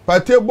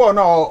party ball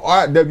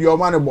na da bi o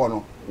man ball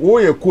no wo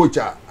ye coach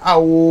a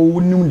wo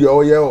nim de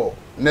o ye o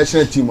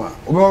national team a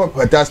o be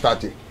party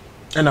start e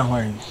na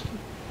hwan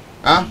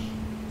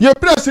you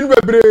press in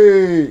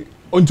bebre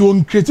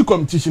until create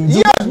competition.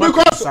 Yes,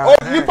 because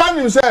nipa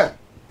nim say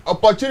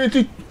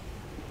opportunity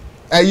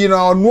you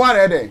know no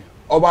one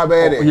oba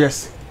be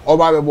yes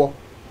oba be bo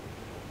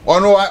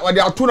ono what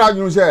they atu na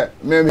you say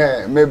me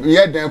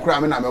ye den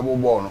kra me na me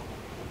bo no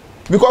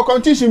because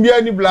competition be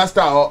any Blaster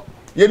ho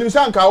ye nim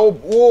say nka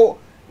wo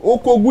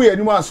kogu ye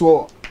nim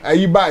aso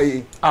ayi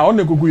bai on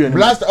kogu ye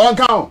Blaster on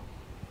count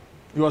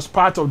He was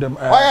part of them.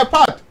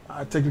 Part.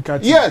 Technical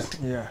team. Yes.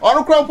 Yeah.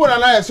 On Crampon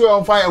and I say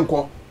on fire and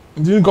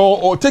didn't go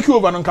or take you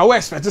over and we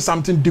expected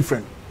something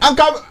different. And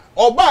come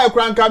or buy a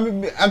crank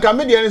and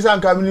comedians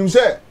and coming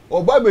say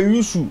or buy a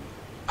issue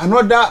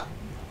another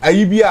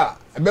Aibia.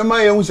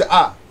 Bema you say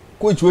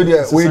coach we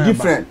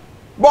different.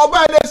 But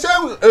by the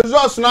same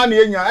results now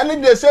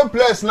and the same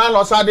place now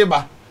or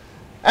Sadeba.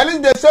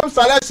 And it's the same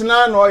selection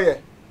now no ye.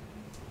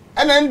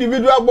 And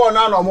individual ball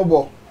now no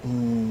mobile.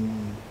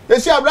 They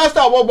say a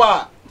blaster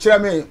boba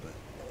Chirame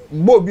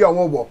Bobby or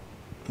mobile.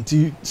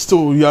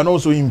 Still you are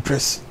not so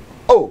impressed.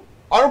 Oh,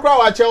 I don't cry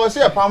watch I was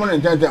say a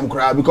permanent time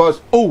cry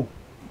because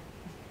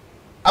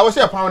I was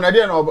say a permanent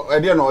I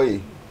didn't know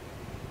ye.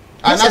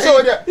 And I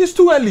said it's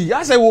too early.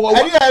 I said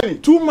early.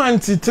 2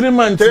 months, 3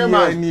 months. 3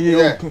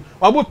 months.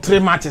 About 3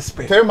 matches.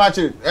 3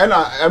 matches. And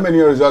how many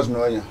results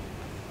no ya?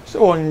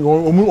 So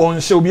on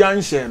shall be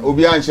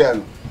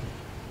unshare.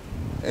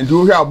 And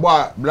you hear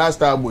about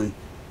blaster boy.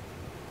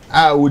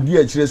 I would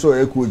dear chile so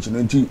a coach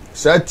until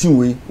certain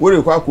way. What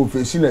you call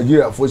face in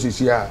Nigeria forces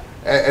here.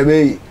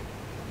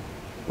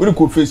 We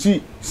could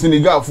face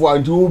Senegal for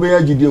a two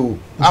way deal.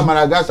 I'm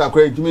an Agasa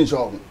credit to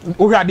mention.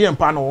 We had the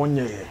empano 1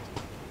 year.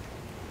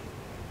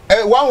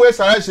 One way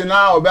selection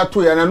now about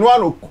 2 and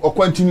one or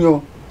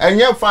continue. And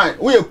you're fine.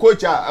 We a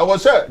coach. I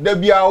was sir. There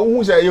be a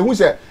who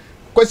say,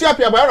 because you have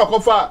a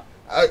coffee.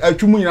 A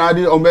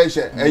Tumunadi on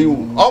Besha, and you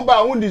on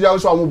by one desire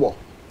some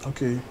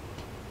okay.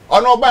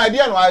 Or no by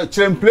the end,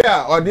 train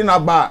player or dinner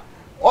bar,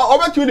 or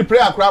bet you the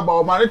player crab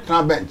or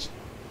man bench.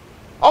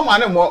 Oh,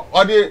 man,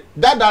 or the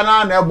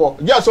Dada Nebo,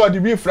 just or the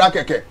beef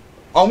frackeke,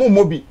 or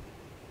Mobi.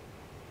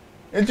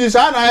 It is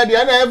an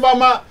idea,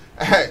 never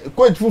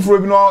quite full for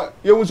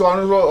you was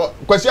on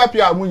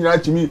Quasiapia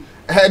Munira to me,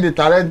 had the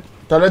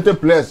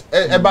talented players,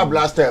 ever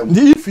blast them.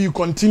 If you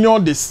continue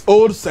this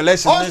old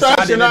selection,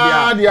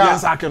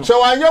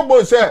 so when your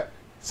boy say,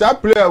 "Sir,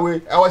 play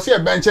away," I was here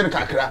bench and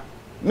kakra.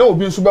 No,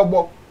 be Super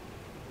Bowl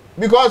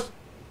because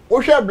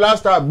we shall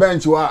blast our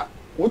bench. What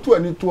do I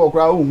need to walk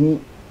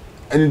around?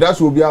 And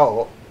that will be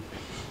our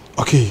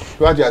okay.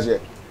 What you say?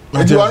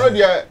 If you are not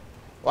there,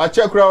 I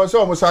check crowd.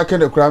 So almost I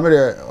can't cram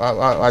it.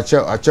 I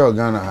check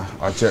Ghana.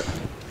 I check.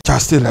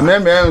 Chastila.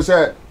 And then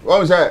say,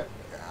 what say?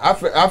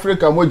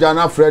 Africa,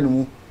 Mojana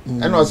friend.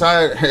 And was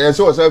I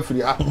so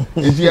free.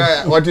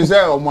 What is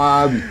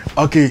that?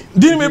 Okay.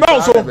 Didn't me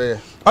also.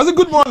 As a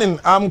good morning.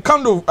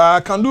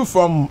 Can do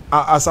from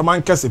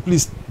Asantewaa.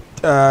 Please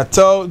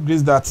tell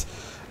Grace that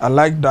I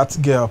like that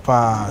girl.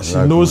 Pa. She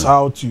knows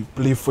how to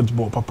play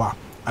football, Papa.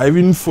 I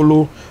even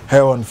follow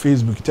her on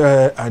Facebook. Tell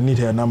her I need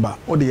her number.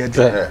 What do you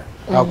do?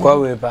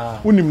 Akwawe pa.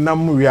 Unim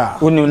namuya.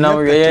 Unim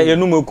namuya ye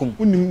numokum.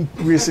 Unim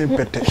wese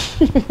pete.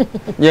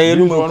 Ye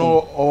numokum.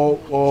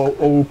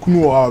 O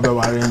kunu o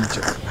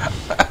abewarenche.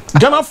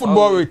 Ghana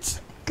football rate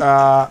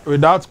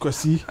without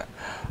Kwesi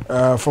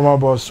former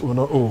boss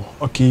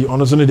okay on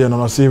the day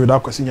no say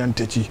without Kwesi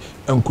Nyantechi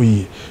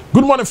enkoyi.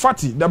 Good morning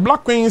Fatty. The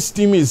Black Queens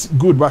team is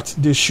good but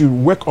they should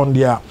work on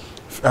their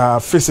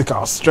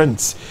physical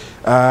strengths.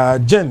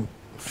 Jen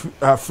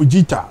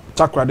Fujita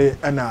Takrade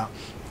and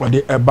what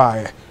they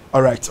buy.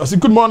 All right. I say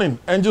good morning,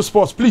 Angel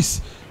Sports.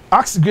 Please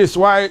ask Grace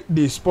why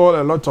they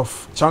spoil a lot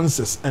of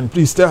chances, and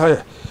please tell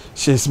her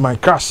she's my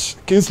crush,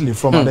 Kingsley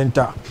from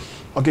Adenta.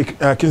 Okay,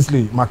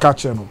 Kingsley, my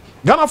catcher.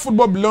 Ghana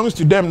football belongs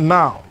to them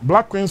now.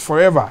 Black Queens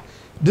forever.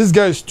 This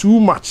guy is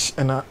too much,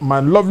 and my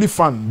lovely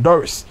fan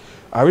Doris.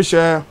 I wish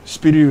her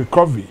speedy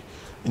recovery.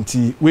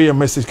 Until we a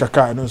message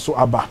kaka and so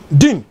Abba.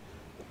 Dean,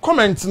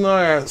 comment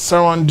na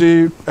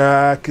surrounding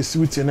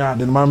Kisuti na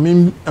the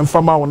mamim and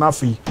farmer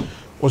wanafi.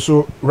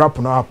 Also wrap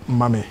up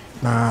mame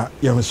na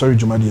ya me sorry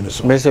jumadi no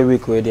so me say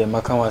week we dey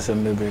maka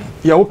wasem mebre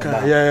ya okay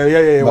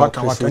yeah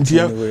waka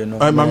ntia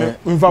mame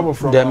mfa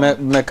from the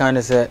me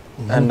kind say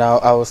and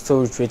I will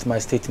still reiterate my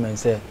statement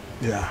say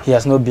he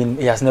has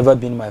never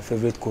been my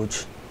favorite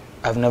coach.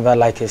 I've never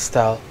liked his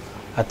style.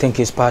 I think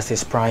he's past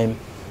his prime.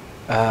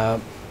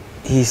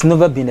 He's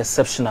never been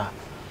exceptional,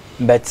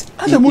 but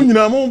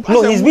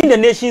he's been the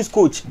nation's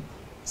coach.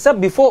 So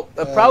before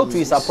prior to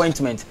his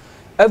appointment,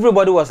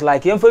 everybody was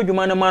like, "Yemfa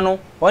edwuma no ma no,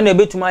 on na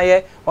betuma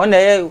ye, on na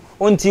ye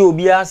ontie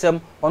obi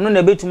asem, on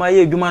na betuma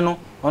ye edwuma no,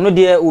 on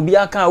de obi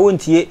aka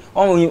ontie,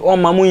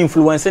 on mamu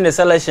influence in the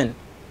selection."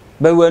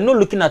 But we're not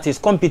looking at his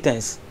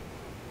competence.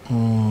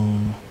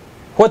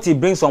 What he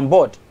brings on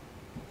board.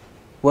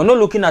 We're not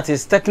looking at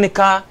his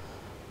technical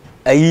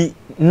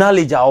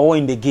knowledge all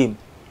in the game.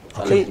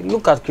 Okay.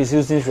 Look at Chris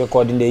Houston's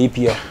record in the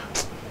EPL.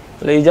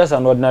 He's just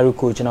an ordinary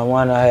coach and I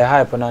want to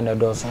hype on the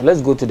doors.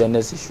 Let's go to the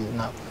next issue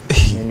now.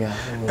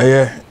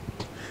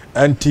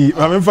 Anti,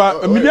 I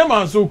mean,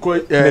 medium so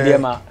called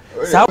medium.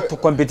 So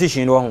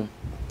competition, one.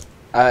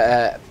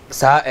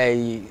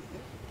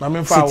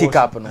 City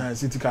Cup, no.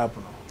 City Cup,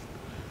 no.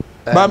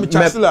 But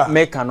Chastila,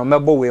 make no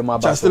mebo we ma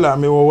baso. Chastila,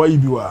 me wo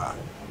ibi wa.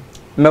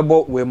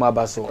 Mebo we ma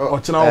baso.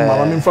 Ochina o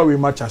ma me fa we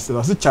ma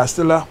Chastila. So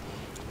Chastila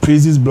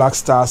praises Black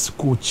Stars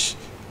coach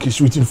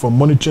Kishwitin for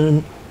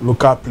monitoring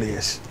local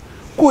players.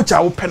 Coach, I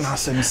will pen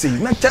us and say,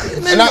 local players,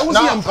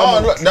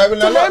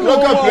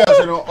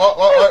 you know,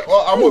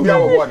 amo bia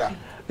wo boda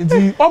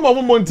nti omo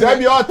mo monti na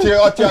bia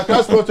ote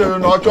transport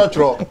no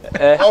ochotro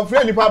o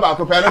free ni pa ba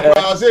ko pe no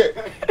kwa say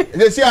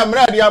they say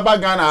amra dia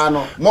baga na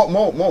no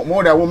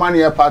mo the woman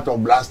here part of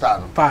blaster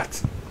no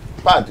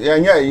part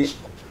yeah yi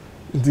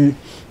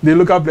the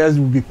local players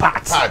will be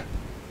part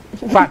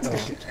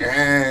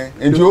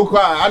nti o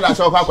kwa ada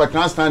so kwa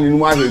transstand ni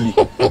mu ahwe bi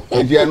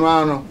nti eno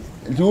ano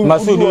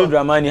Masudu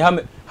Dramani,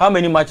 how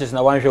many matches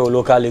na one show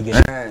local league?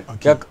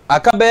 Okay.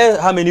 Akabe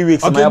how many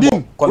weeks okay,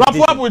 wrap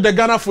up with the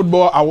Ghana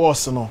Football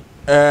Awards no.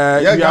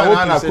 Yeah,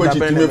 Ghana coach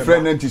to me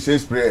friend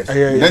 96 players.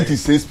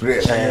 96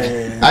 players.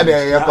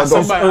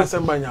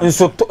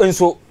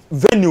 So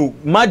venue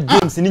match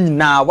games ni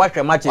na watch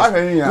matches.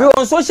 We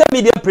on social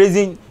media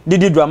praising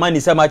Didi Dramani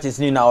say matches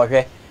ni na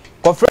watch.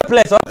 For free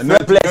players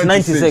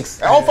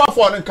 96. Offer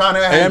for the can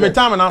me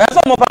time na. That's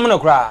more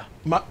permanent cry.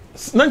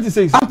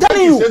 96. I'm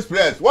telling you. 96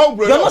 players. One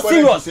brother. You're not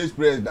serious. 96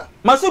 players da.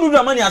 Masudu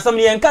Dramani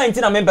assembly en kan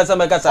tina member say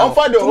make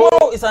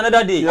tomorrow is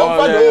another day.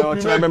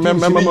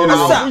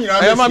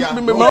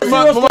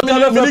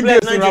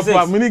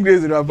 Mini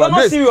grace rap.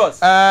 Not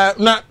serious.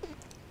 Na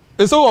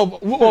so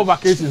what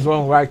vacations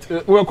wrong right?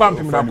 We come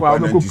to me that we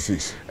go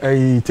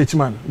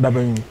Techiman da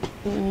ban.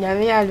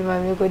 Nyame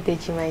aluma me ko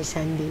Techiman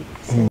Sunday.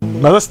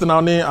 Na just now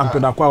ni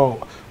ampedo kwa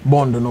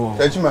bond no.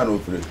 Techiman o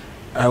free.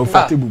 O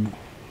fate bubu.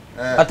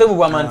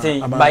 Atebubu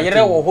amanten ba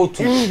yere wo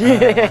hotu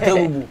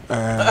atebubu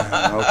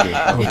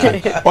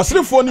okay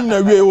osire phone him na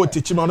wie o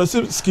teach me on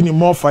skinny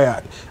more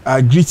fired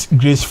greet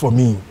grace for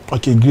me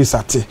okay grace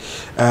ate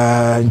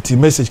nti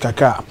message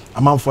kaka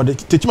amam for the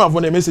teach me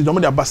for the message o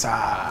me dey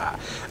basa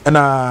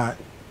na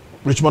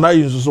Richmond I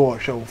use so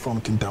show from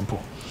Kintampo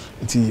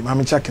nti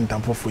mama check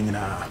Kintampo for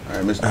nyina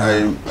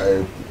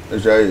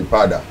I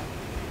pada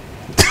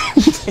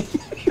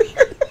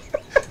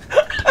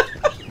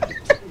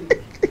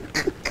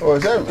oh,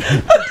 Sam.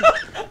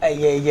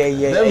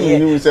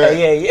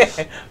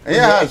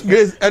 Yeah.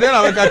 Grace, and then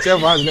I catch your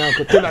fans now.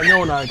 Tell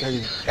her no, I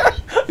can.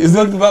 It's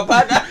not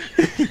Papa.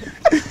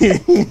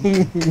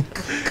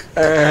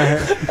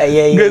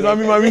 Grace,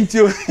 I'm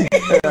too.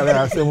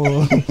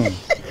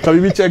 Can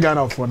we check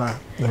Ghana for now?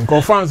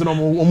 Conference no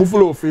more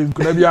follow Facebook.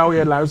 Could be out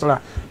here live so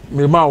that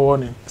me ma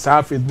warning. Say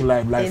Facebook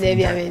live.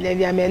 Maybe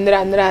I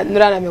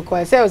me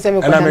call. Say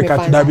me call.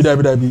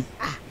 Dabi.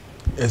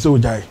 So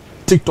jai.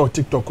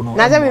 TikTok no.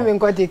 Na say me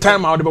nko TikTok.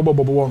 Time out the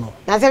bobo no.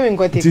 Na say me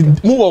nko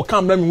TikTok. Mu will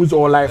come na me use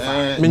all life.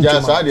 Me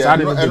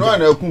ntima. No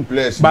na ku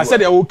place. But say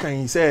they all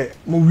can say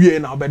mu wie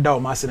na obeda o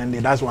mass and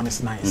that's one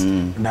is nice.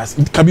 And that's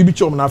kabibi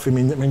chom na afi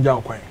me nja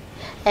okwan.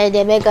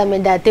 De make me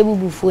da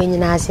tebubufu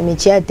nyina ase me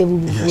chia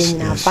tebubufu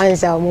nyina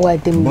fansa o mu wa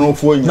tebubu.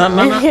 Bunufu nyina.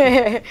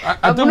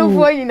 Na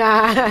bunufu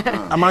nyina.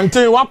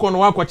 Amanten wako no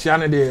wako chia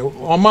ne de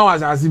o ma wa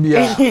zazi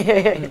bia.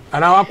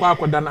 Ana wako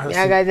akoda na.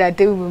 Ya ga za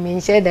tebubu me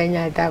nche da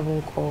nya tabu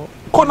nko.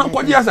 Kona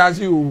kwaji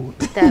asasi o.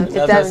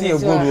 Asasi e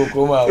godu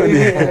okoma o.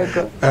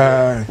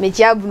 Me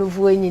chia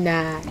bunufu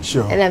nyina.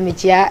 Ela me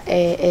chia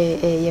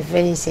ye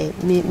fenise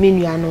me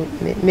nua no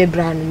me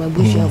bra no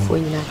mabusuafo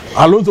nyina.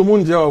 Alonso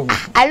munje o.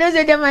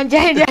 Alonso de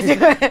manje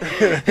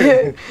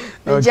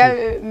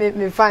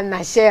me fan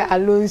na share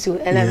Alonso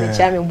ela me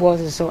chia me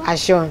boss so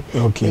Ashon.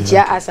 Me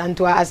chia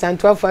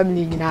Asantewaa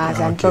family nyina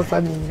Asantewaa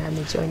family nyina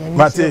me chia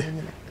onya.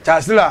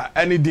 Chancellor,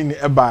 anything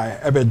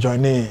ebe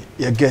joining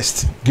your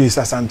guest, Grace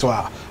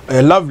Asantewaa,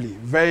 a lovely,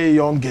 very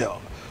young girl.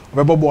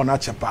 We born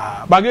at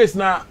Chapa. But Grace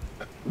na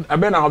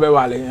abe na obe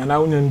wale and I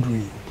won't do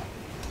it.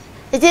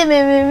 Ete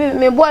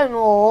me boy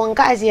no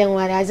nkazi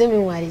enware azemi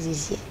nware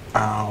jisi.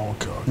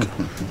 Okay.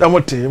 That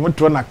what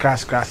na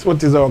crash.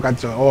 What is our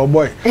catch? Oh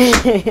boy.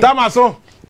 Tamaso.